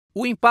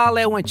O impala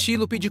é um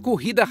antílope de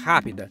corrida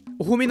rápida,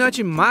 o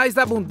ruminante mais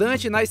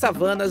abundante nas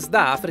savanas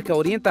da África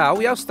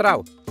oriental e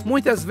austral.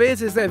 Muitas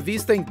vezes é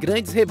visto em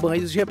grandes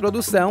rebanhos de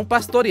reprodução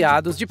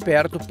pastoreados de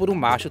perto por um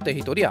macho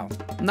territorial.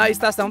 Na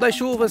estação das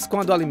chuvas,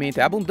 quando o alimento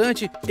é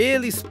abundante,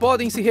 eles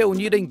podem se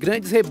reunir em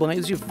grandes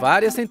rebanhos de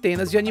várias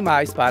centenas de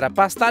animais para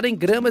pastar em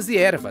gramas e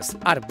ervas,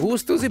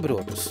 arbustos e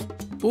brotos.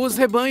 Os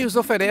rebanhos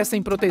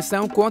oferecem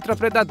proteção contra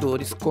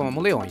predadores, como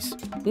leões.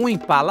 Um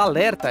impala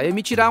alerta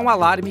emitirá um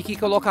alarme que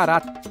colocará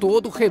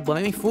todo o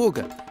rebanho em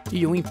fuga,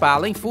 e um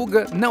impala em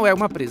fuga não é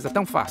uma presa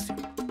tão fácil.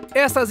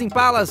 Essas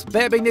impalas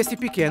bebem nesse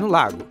pequeno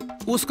lago.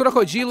 Os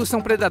crocodilos são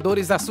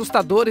predadores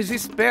assustadores e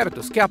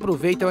espertos que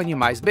aproveitam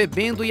animais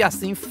bebendo e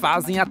assim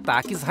fazem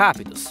ataques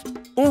rápidos.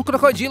 Um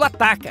crocodilo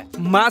ataca,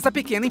 mas a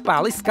pequena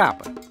impala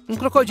escapa. Um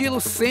crocodilo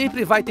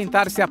sempre vai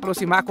tentar se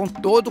aproximar com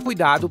todo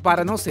cuidado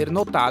para não ser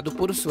notado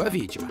por sua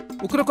vítima.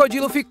 O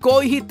crocodilo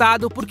ficou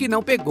irritado porque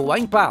não pegou a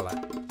impala.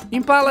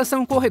 Impalas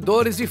são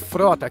corredores de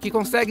frota que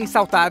conseguem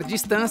saltar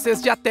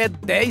distâncias de até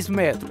 10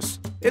 metros.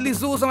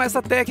 Eles usam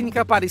essa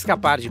técnica para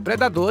escapar de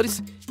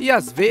predadores e,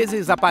 às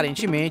vezes,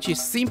 aparentemente,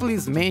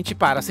 simplesmente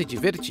para se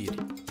divertirem.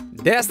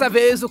 Desta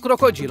vez, o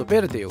crocodilo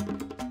perdeu.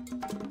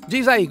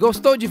 Diz aí,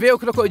 gostou de ver o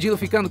crocodilo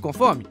ficando com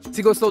fome?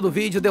 Se gostou do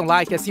vídeo, dê um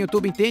like, assim o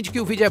YouTube entende que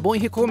o vídeo é bom e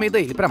recomenda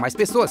ele para mais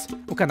pessoas.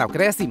 O canal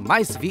cresce e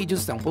mais vídeos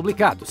são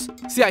publicados.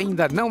 Se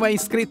ainda não é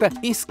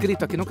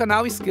inscrito aqui no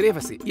canal,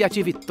 inscreva-se e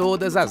ative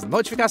todas as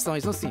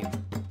notificações no sino.